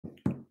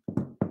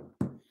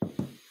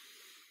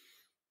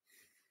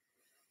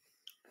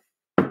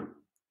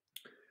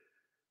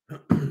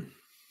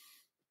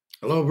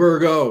Hello,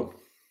 Virgo.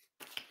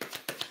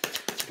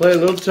 Play a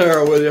little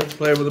tarot with you.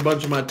 Play with a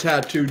bunch of my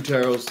tattooed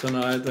tarots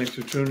tonight. Thanks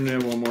for tuning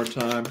in one more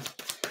time.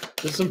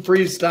 Just some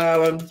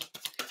freestyling.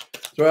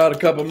 Throw out a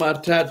couple of my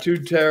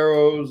tattooed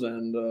tarots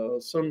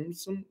and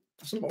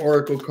some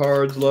oracle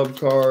cards, love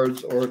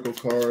cards, oracle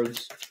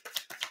cards,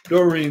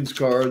 Doreen's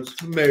cards,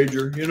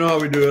 major. You know how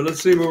we do it. Let's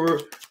see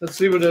what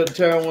the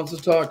tarot wants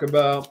to talk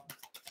about.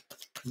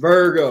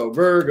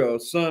 Virgo,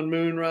 Sun,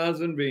 Moon,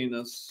 Rising,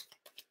 Venus.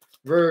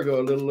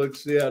 Virgo, little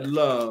look-see at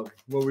love.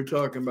 What are we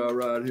talking about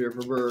right here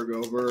for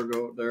Virgo?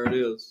 Virgo, there it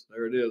is.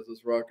 There it is.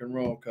 Let's rock and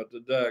roll. Cut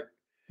the deck.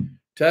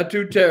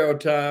 Tattoo tarot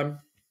time.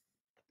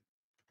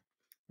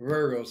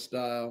 Virgo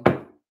style.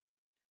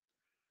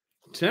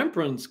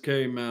 Temperance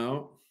came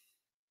out.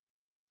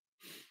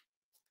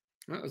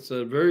 That's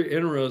a very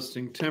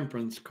interesting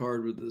temperance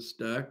card with this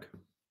deck.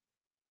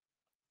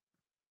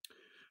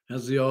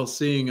 Has the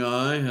all-seeing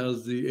eye,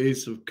 has the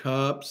Ace of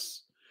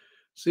Cups.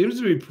 Seems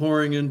to be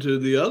pouring into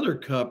the other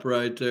cup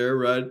right there,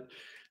 right?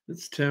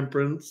 It's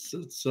temperance.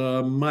 It's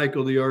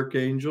Michael the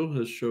Archangel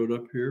has showed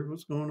up here.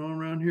 What's going on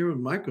around here with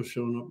Michael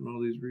showing up in all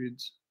these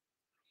reads?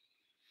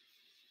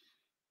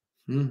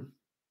 The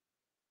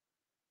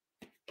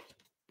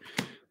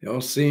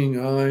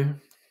all-seeing eye.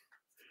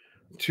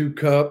 2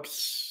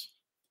 cups.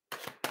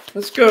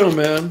 Let's go,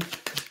 man.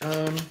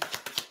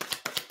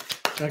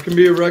 That can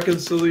be a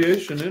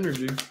reconciliation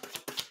energy.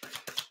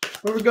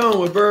 Where we going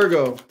with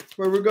Virgo?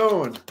 Where we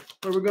going?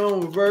 Where we going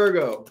with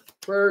Virgo?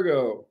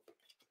 Virgo.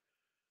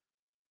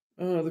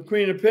 The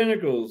Queen of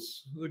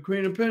Pentacles. The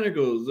Queen of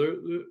Pentacles.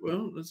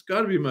 Well, it's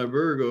got to be my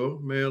Virgo,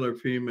 male or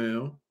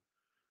female.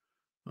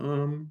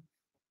 You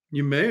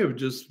may have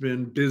just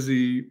been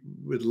busy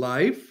with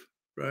life,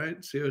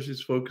 right? See how she's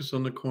focused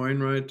on the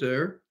coin right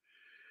there.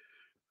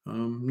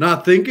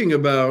 Not thinking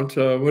about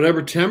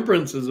whatever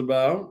temperance is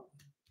about.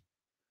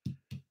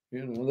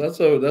 You know,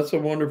 that's a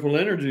wonderful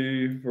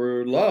energy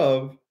for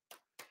love.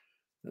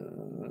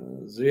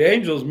 The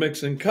angels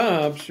mixing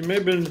cups. You may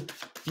have been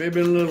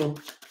a little,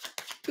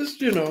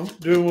 just, you know,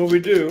 doing what we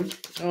do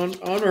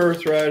on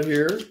Earth right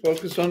here.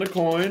 Focus on the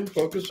coin.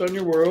 Focus on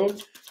your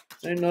world.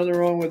 Ain't nothing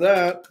wrong with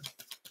that.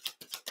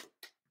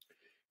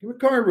 Give me a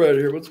card right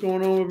here. What's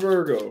going on with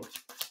Virgo?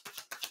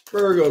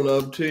 Virgo,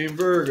 love team,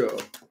 Virgo.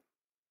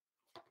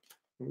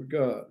 What we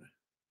got?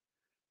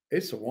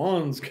 Ace of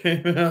Wands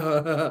came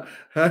out.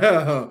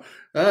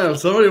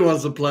 Somebody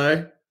wants to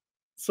play.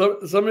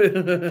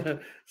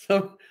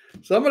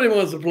 Somebody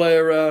wants to play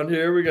around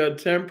here. We got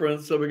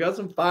temperance, so we got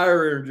some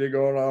fire energy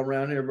going on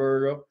around here,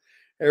 Virgo.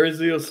 Aries,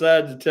 Leo,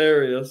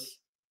 Sagittarius.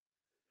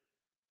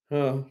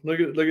 Look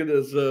at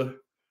this.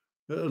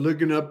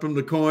 Looking up from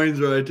the coins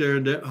right there.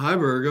 And hi,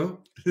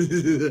 Virgo.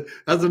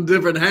 That's a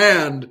different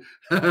hand.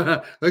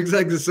 Looks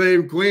like the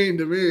same queen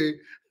to me.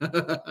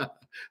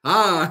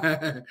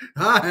 Hi,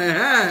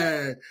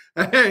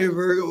 hey,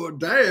 Virgo.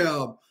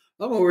 Damn,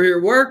 I'm over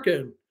here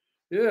working.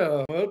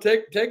 Yeah, well,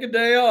 take a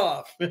day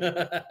off.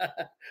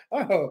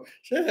 Oh,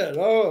 shit.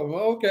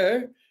 Oh,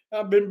 okay.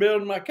 I've been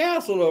building my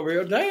castle over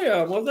here.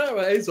 Damn, what's that?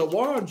 Ace of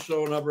Wands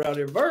showing up around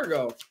here.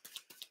 Virgo.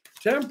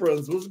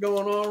 Temperance, what's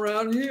going on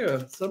around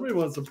here? Somebody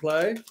wants to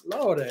play.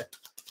 Lordy.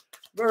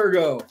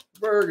 Virgo.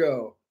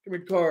 Give me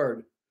a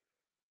card.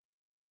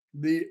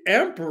 The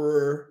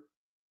Emperor.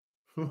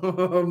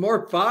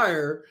 More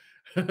fire.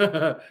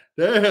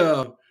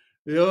 Damn.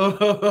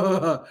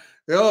 The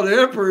old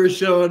Emperor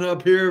showing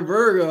up here in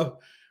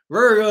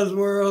Virgo's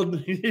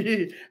world.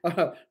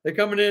 They're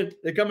coming in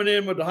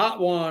with the hot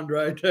wand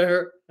right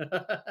there.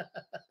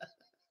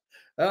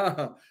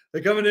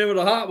 They're coming in with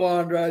a hot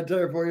wand right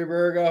there for you,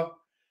 Virgo.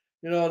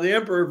 You know, the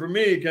Emperor for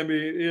me can be,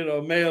 you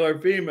know, male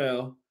or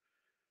female.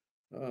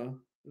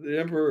 The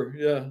Emperor,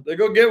 yeah, they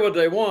go get what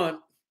they want.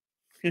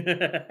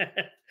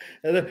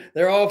 And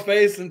they're all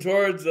facing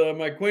towards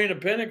my Queen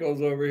of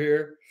Pentacles over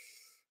here.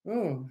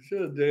 Oh,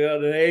 shit, they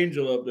got an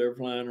angel up there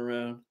flying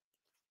around.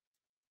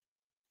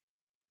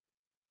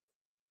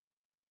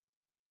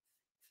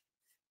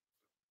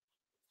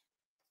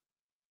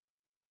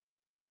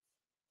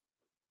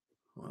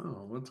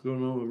 Wow, what's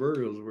going on with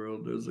Virgo's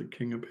world? There's a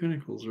King of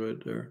Pentacles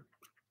right there.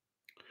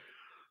 I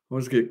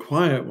always get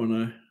quiet when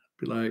I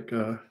be like,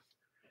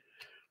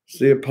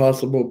 see a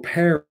possible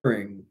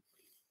pairing.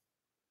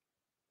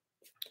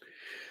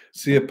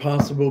 See a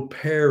possible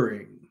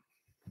pairing.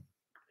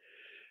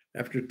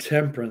 After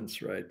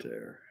temperance right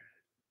there.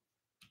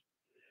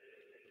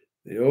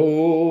 The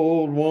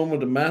old one with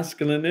the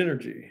masculine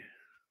energy.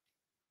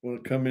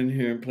 Want to come in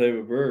here and play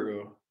with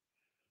Virgo.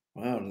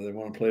 Wow, do they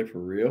want to play for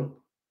real?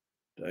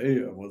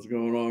 Damn, what's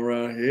going on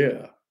around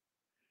here?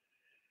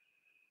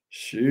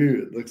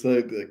 Shoot, looks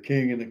like the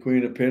King and the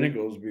Queen of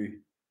Pentacles be.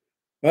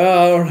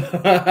 Oh,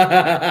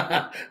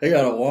 they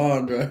got a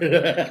wand right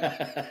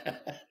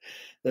there.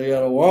 They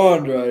got a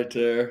wand right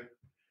there.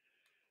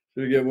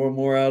 Should we get one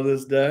more out of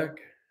this deck?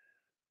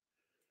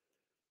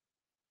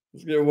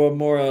 Let's get one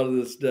more out of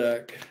this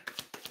deck.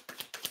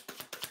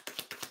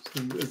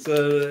 It's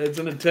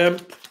an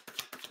attempt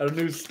at a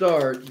new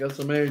start. Got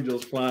some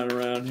angels flying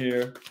around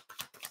here.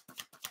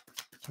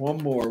 One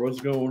more.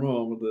 What's going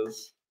on with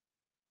this?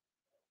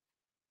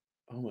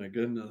 Oh my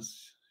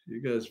goodness.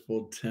 You guys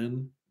pulled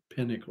 10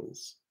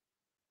 Pentacles.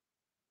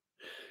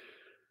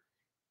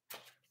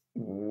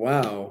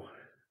 Wow.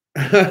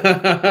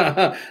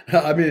 I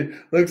mean,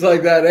 looks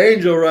like that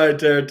angel right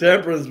there,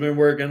 Temperance, been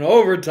working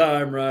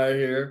overtime right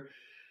here.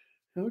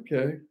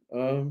 Okay.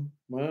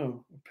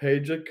 Wow.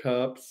 Page of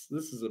Cups.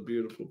 This is a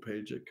beautiful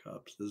Page of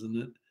Cups, isn't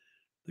it?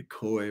 The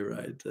koi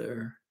right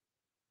there.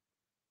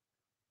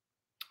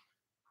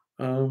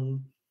 Wow.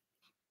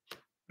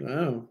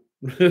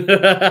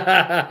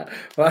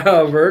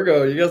 Wow,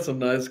 Virgo, you got some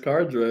nice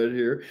cards right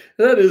here.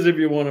 That is if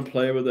you want to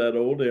play with that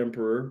old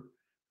emperor.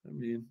 I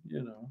mean,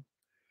 you know,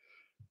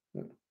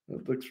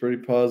 that looks pretty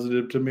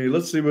positive to me.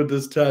 Let's see what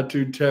this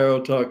tattooed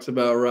tarot talks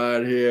about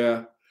right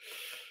here.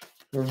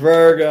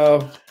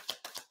 Virgo.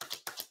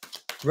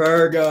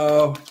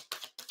 Virgo.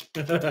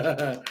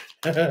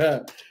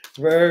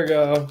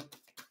 Virgo.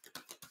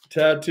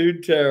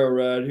 Tattooed tarot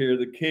right here.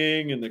 The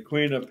King and the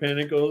Queen of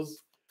Pentacles.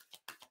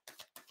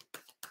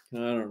 I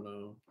don't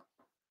know.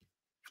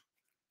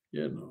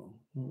 You know,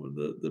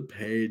 the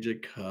Page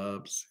of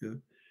Cups.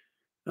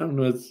 I don't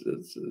know.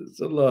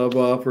 It's a love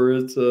offer.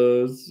 It's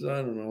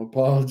I don't know.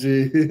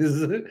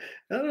 Apologies. I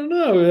don't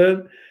know,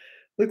 man.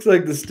 Looks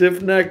like the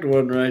stiff-necked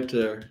one right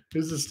there.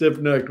 Who's the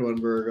stiff-necked one,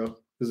 Virgo?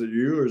 Is it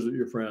you or is it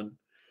your friend?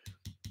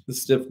 The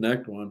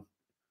stiff-necked one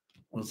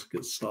wants to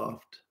get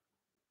soft.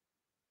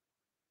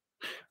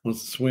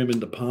 Wants to swim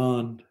in the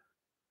pond.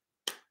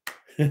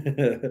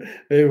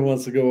 Maybe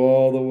wants to go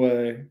all the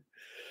way.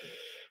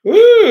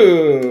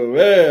 Woo!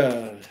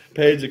 Man.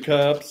 Page of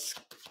Cups.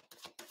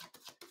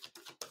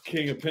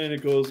 King of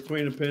Pentacles.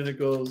 Queen of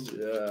Pentacles.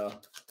 Yeah.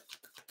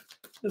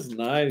 That's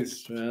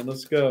nice, man.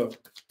 Let's go.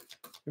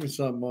 Give me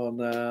something on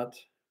that.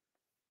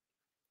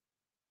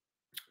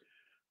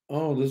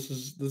 Oh, this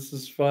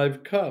is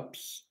 5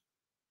 cups.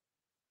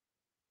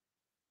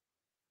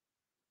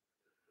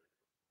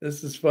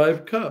 This is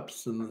 5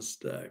 cups in this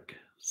deck.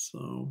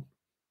 So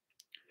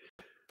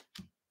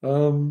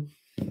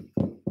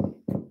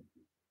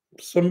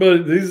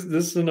somebody this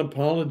is an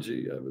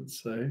apology, I would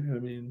say. I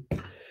mean,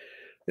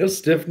 the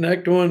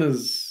stiff-necked one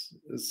is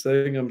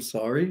saying I'm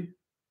sorry.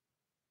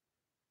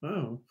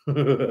 Oh.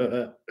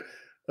 Oh,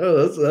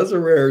 that's a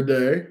rare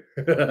day.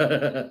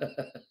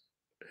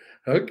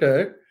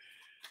 Okay.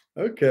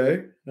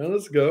 Okay. Now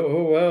let's go.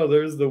 Oh wow,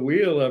 there's the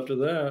wheel after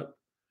that.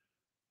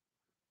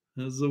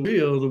 There's the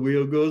wheel. The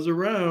wheel goes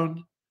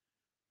around.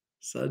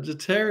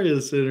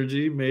 Sagittarius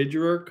energy,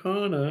 major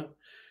arcana.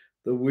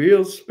 The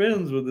wheel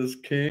spins with this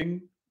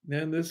king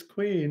and this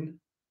queen.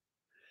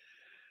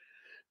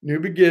 New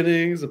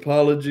beginnings,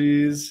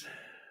 apologies.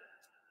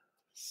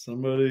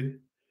 Somebody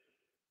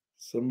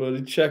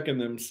checking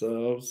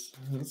themselves.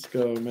 Let's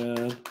go,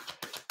 man.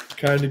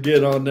 Kind of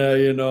get on there,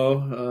 you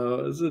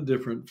know. It's a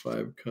different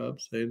 5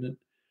 cups, ain't it?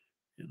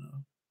 You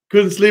know.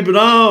 Couldn't sleep at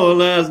all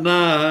last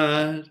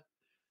night.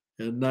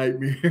 Had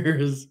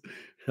nightmares.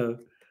 Oh,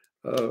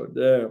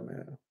 damn,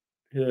 man.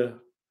 Yeah.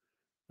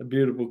 A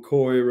beautiful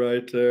koi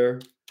right there.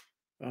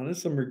 Oh,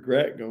 there's some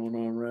regret going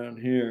on around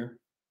here.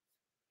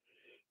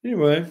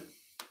 Anyway,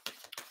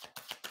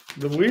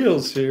 the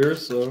wheel's here,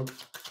 so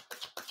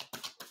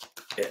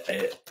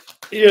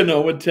you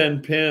know, with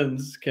 10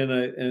 pins, can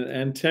I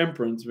and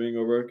temperance being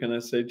over, can I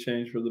say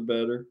change for the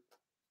better?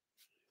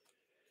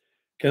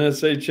 Can I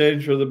say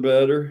change for the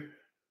better?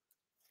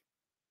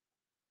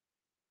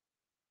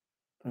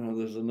 Oh,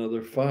 there's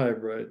another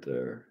 5 right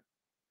there.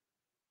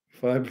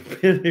 5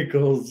 of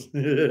Pentacles.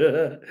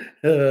 A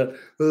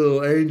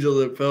little angel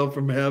that fell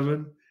from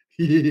heaven.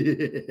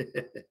 2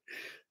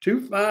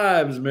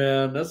 5s,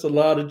 man. That's a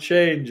lot of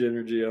change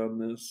energy on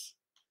this.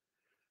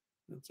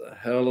 That's a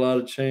hell of a lot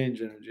of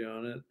change energy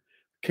on it.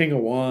 King of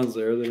Wands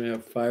there. They may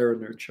have fire in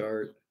their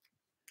chart.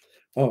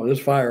 Oh, there's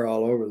fire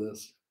all over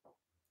this.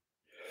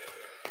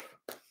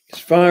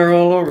 There's fire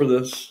all over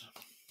this.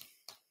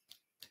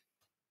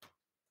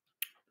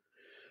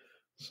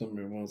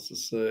 Somebody wants to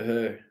say,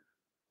 hey,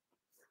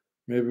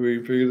 maybe we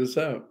can figure this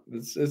out.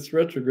 It's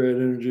retrograde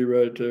energy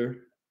right there.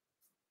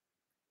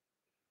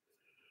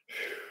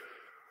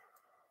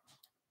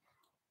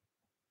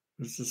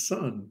 It's the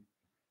sun.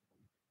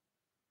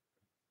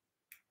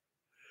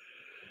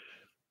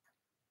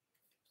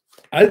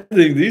 I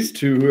think these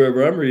two,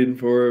 whoever I'm reading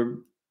for,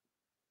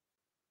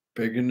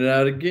 figuring it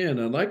out again.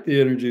 I like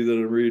the energy that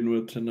I'm reading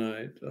with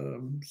tonight.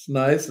 It's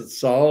nice. It's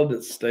solid.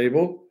 It's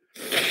stable.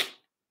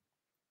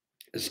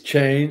 It's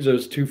change.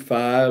 There's 2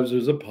 5s.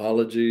 There's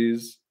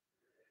apologies.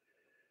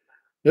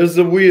 There's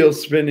the wheel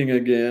spinning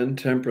again.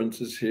 Temperance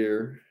is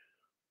here.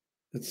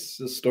 It's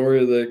the story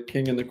of the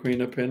King and the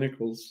Queen of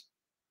Pentacles.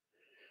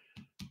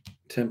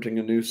 Attempting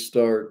a new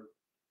start.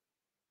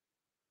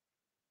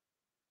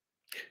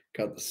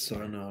 Got the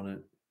sun on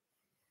it.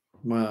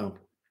 Wow.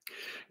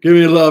 Give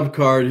me a love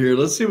card here.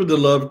 Let's see what the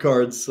love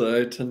cards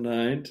say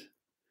tonight.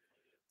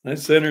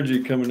 Nice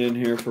energy coming in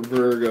here for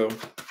Virgo.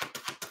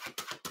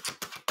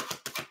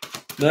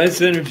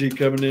 Nice energy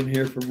coming in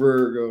here for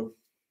Virgo.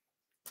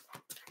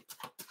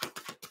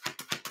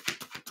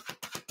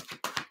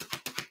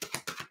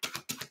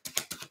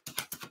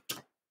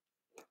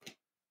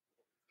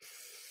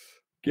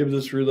 Give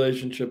this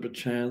relationship a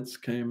chance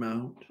came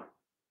out.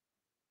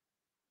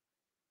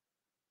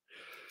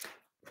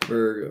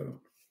 Virgo,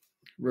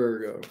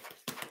 Virgo,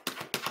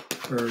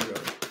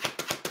 Virgo.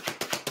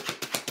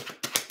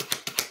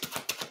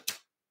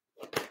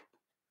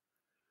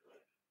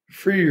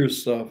 Free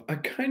yourself. I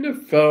kind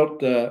of felt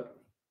that,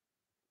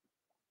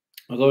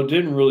 although it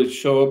didn't really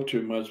show up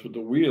too much, but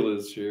the wheel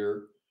is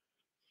here.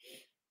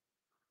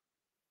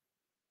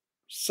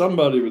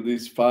 Somebody with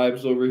these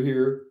fives over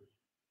here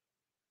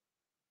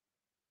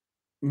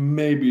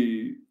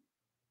maybe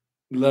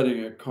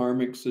letting a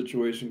karmic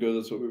situation go.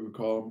 That's what we would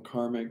call them,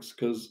 karmics,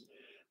 because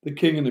the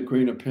King and the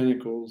Queen of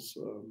Pentacles,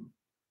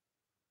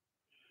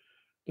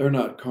 they're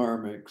not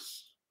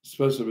karmics,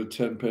 especially with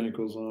 10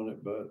 Pentacles on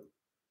it, but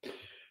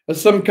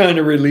there's some kind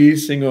of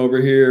releasing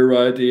over here,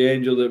 right? The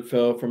angel that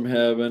fell from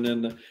heaven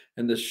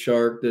and the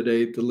shark that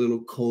ate the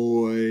little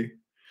koi.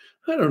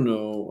 I don't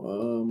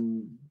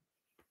know.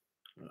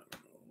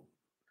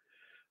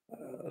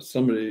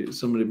 Somebody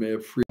may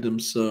have freed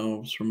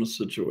themselves from a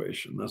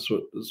situation. That's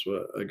what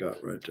I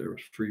got right there.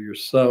 Free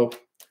yourself.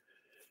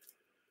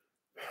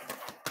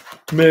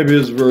 Maybe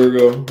it's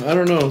Virgo. I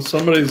don't know.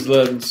 Somebody's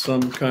letting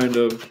some kind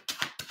of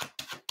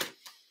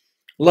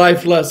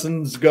life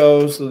lessons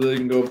go so they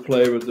can go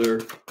play with their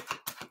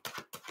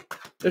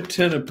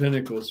 10 of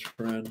Pentacles,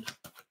 friend.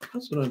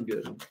 That's what I'm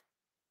getting.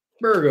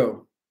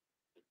 Virgo.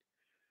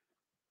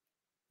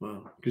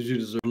 Wow, because you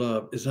deserve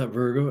love. Is that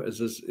Virgo? Is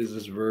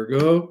this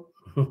Virgo?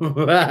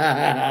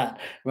 Am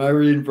I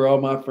reading for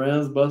all my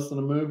friends busting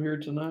a move here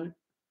tonight?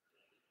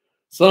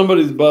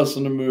 Somebody's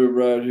busting a move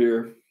right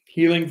here.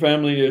 Healing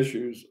family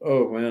issues.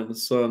 Oh man, the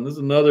sun. This is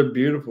another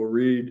beautiful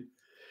read.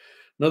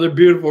 Another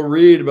beautiful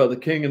read about the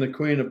King and the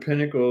Queen of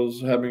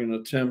Pentacles having an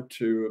attempt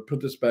to put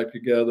this back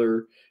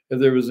together. If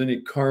there was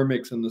any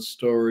karmics in the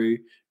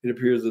story, it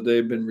appears that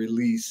they've been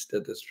released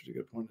at this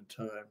particular point in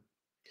time.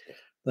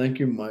 Thank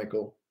you,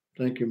 Michael.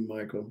 Thank you,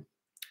 Michael.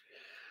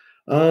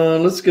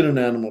 Let's get an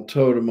animal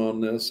totem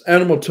on this.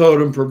 Animal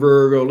totem for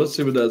Virgo. Let's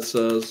see what that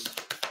says.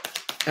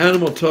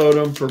 Animal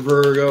totem for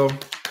Virgo.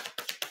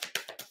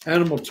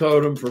 Animal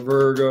totem for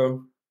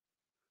Virgo.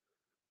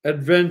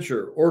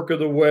 Adventure. Orca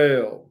the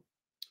whale.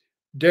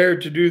 Dare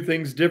to do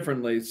things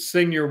differently.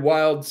 Sing your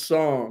wild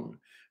song.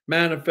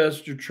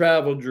 Manifest your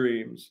travel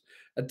dreams.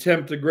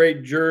 Attempt a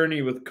great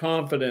journey with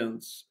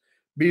confidence.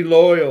 Be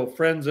loyal.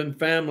 Friends and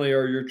family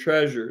are your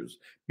treasures.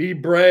 Be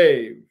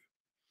brave.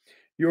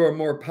 You are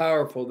more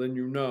powerful than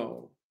you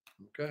know.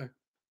 Okay.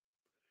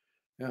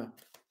 Yeah.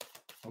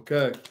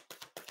 Okay.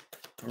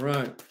 All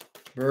right.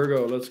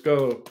 Virgo, let's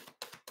go.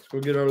 Let's go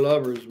get our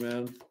lovers,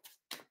 man.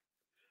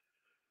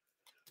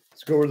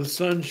 Let's go where the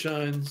sun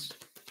shines.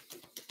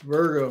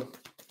 Virgo,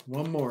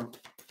 one more.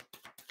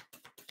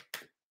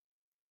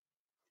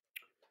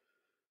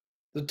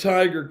 The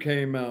tiger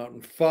came out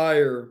and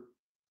fire.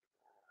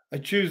 I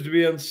choose to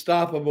be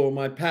unstoppable.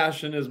 My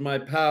passion is my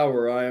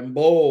power. I am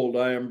bold.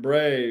 I am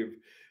brave.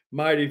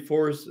 Mighty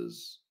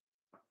forces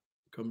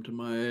come to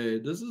my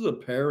aid. This is a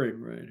pairing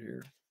right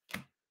here.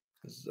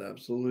 This is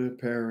absolutely a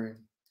pairing.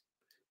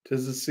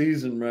 'Tis the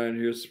season right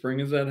here. Spring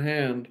is at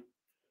hand.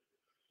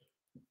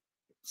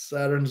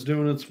 Saturn's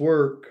doing its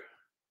work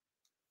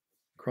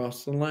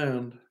across the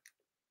land.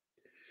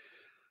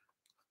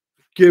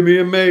 Give me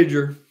a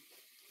major.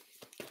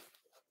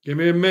 Give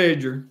me a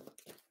major.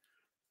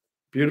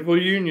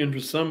 Beautiful union for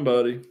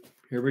somebody.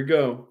 Here we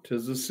go.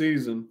 'Tis the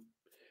season.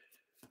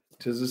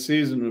 'Tis the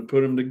season to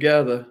put them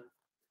together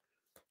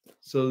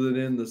so that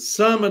in the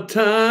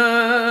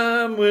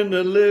summertime when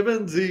the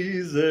living's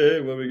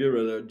easy, what we get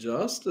right there,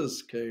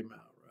 justice came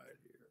out right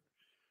here.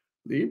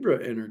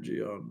 Libra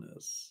energy on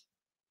this.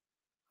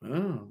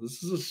 Oh,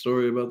 this is a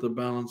story about the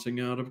balancing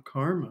out of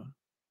karma.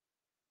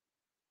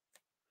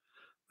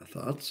 I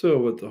thought so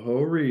with the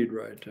whole read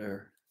right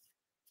there.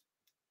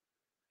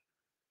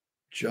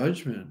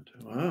 Judgment.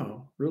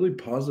 Wow, really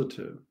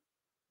positive.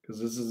 Because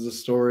this is a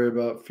story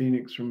about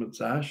Phoenix from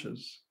its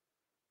ashes.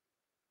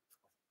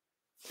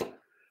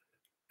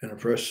 And a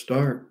fresh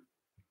start.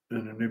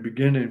 And a new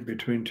beginning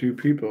between two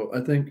people. I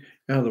think,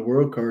 the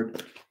World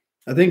card.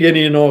 I think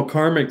any and all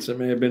karmics that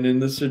may have been in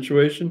this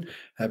situation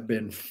have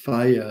been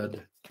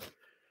fired.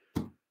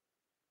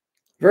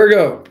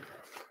 Virgo.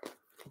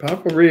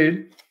 Powerful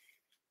read.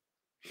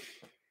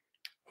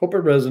 Hope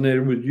it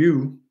resonated with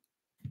you.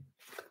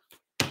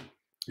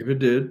 If it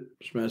did,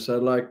 smash that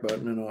like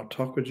button and I'll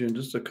talk with you in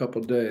just a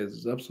couple days.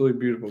 It's absolutely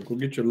beautiful. Go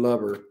get your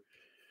lover.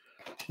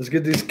 Let's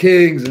get these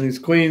kings and these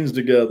queens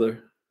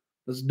together.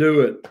 Let's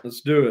do it.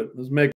 Let's do it. Let's make